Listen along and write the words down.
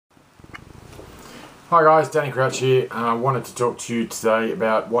Hi guys, Danny Crouch here. I wanted to talk to you today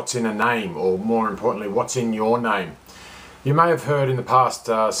about what's in a name, or more importantly, what's in your name. You may have heard in the past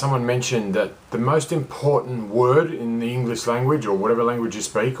someone mentioned that the most important word in the English language, or whatever language you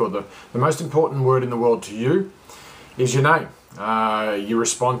speak, or the most important word in the world to you is your name. You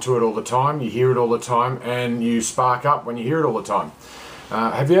respond to it all the time, you hear it all the time, and you spark up when you hear it all the time.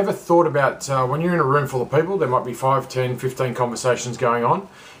 Have you ever thought about when you're in a room full of people, there might be 5, 10, 15 conversations going on.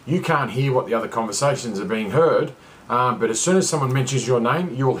 You can't hear what the other conversations are being heard, but as soon as someone mentions your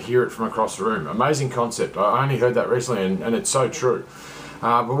name, you will hear it from across the room. Amazing concept. I only heard that recently, and it's so true.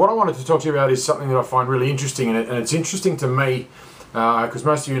 But what I wanted to talk to you about is something that I find really interesting, and it's interesting to me because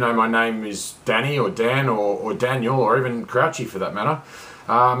most of you know my name is Danny or Dan or Daniel or even Crouchy for that matter.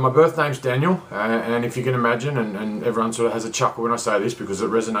 My birth name's Daniel, and if you can imagine, and everyone sort of has a chuckle when I say this because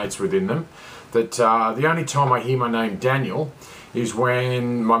it resonates within them, that the only time I hear my name Daniel is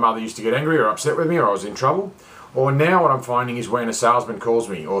when my mother used to get angry or upset with me or I was in trouble. Or now what I'm finding is when a salesman calls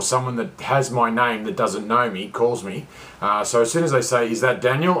me or someone that has my name that doesn't know me calls me. So as soon as they say, "Is that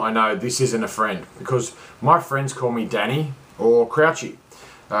Daniel?" I know this isn't a friend, because my friends call me Danny or Crouchy.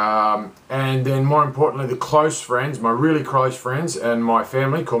 And then more importantly, the close friends, my really close friends and my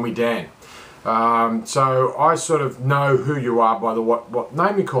family call me Dan. So I sort of know who you are by the what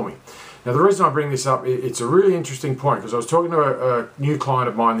name you call me. Now the reason I bring this up, it's a really interesting point, because I was talking to a new client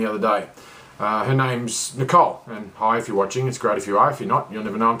of mine the other day. Her name's Nicole, and hi if you're watching, it's great if you are. If you're not, you'll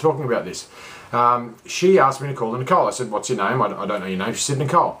never know I'm talking about this. She asked me to call her Nicole. I said, "What's your name?" I don't know your name. She said,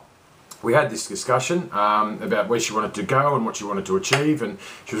 "Nicole." We had this discussion about where she wanted to go and what she wanted to achieve, and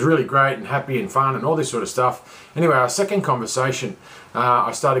she was really great and happy and fun and all this sort of stuff. Anyway, our second conversation,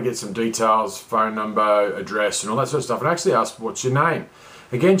 I started to get some details, phone number, address and all that sort of stuff, and I actually asked, "What's your name?"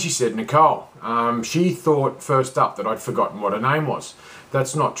 Again, she said Nicole. She thought first up that I'd forgotten what her name was.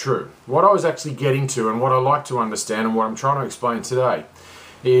 That's not true. What I was actually getting to, and what I like to understand and what I'm trying to explain today,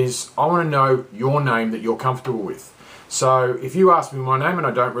 is I want to know your name that you're comfortable with. So if you ask me my name and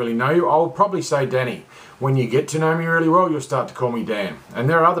I don't really know you, I'll probably say Danny. When you get to know me really well, you'll start to call me Dan. And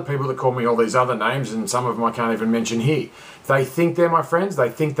there are other people that call me all these other names, and some of them I can't even mention here. They think they're my friends, they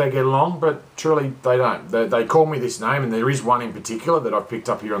think they get along, but truly they don't. They call me this name, and there is one in particular that I've picked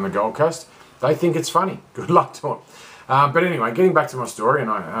up here on the Gold Coast. They think it's funny. Good luck to them. But anyway, getting back to my story,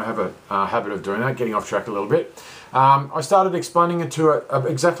 and I have a habit of doing that, getting off track a little bit. I started explaining it to her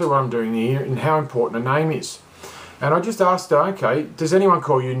exactly what I'm doing here and how important a name is. And I just asked her, okay, does anyone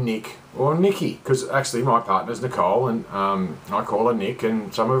call you Nick or Nikki? Because actually my partner's Nicole, and I call her Nick,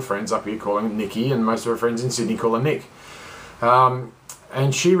 and some of her friends up here call her Nikki, and most of her friends in Sydney call her Nick.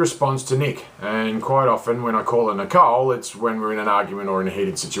 And she responds to Nick, and quite often when I call her Nicole, it's when we're in an argument or in a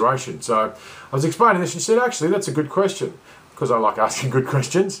heated situation. So I was explaining this, she said, actually, that's a good question, because I like asking good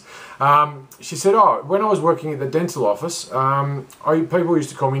questions. She said, oh, when I was working at the dental office, people used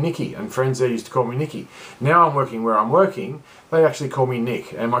to call me Nikki, and friends there used to call me Nikki. Now I'm working where I'm working, they actually call me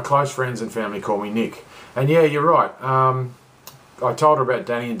Nick, and my close friends and family call me Nick. And yeah, you're right. I told her about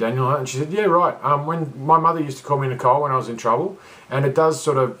Danny and Daniel, and she said, yeah, right. When my mother used to call me Nicole when I was in trouble, and it does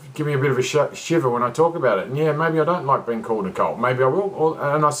sort of give me a bit of a shiver when I talk about it. And yeah, maybe I don't like being called Nicole. Maybe I will.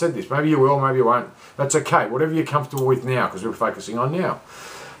 And I said this, maybe you will, maybe you won't. That's okay. Whatever you're comfortable with now, because we're focusing on now.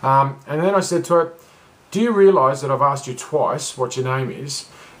 And then I said to her, do you realise that I've asked you twice what your name is,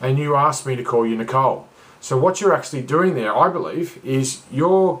 and you asked me to call you Nicole? So what you're actually doing there, I believe, is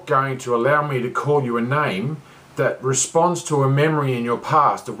you're going to allow me to call you a name that responds to a memory in your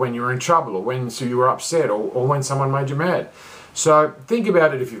past of when you were in trouble, or when you were upset, or when someone made you mad. So think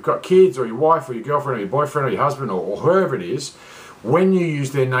about it if you've got kids, or your wife, or your girlfriend, or your boyfriend, or your husband, or whoever it is, when you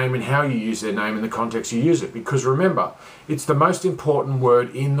use their name and how you use their name in the context you use it. Because remember, it's the most important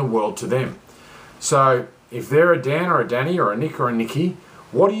word in the world to them. So if they're a Dan or a Danny or a Nick or a Nikki,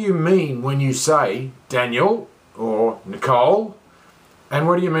 what do you mean when you say Daniel or Nicole? And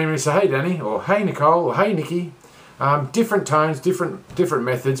what do you mean when you say, hey Danny, or hey Nicole, or hey Nikki? Different tones, different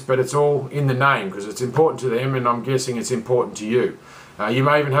methods, but it's all in the name because it's important to them, and I'm guessing it's important to you. You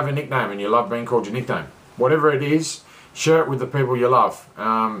may even have a nickname and you love being called your nickname. Whatever it is, share it with the people you love,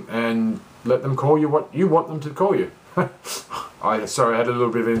 and let them call you what you want them to call you. Sorry, I had a little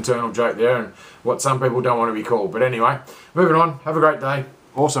bit of an internal joke there, and what some people don't want to be called. But anyway, moving on. Have a great day.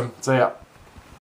 Awesome. See ya.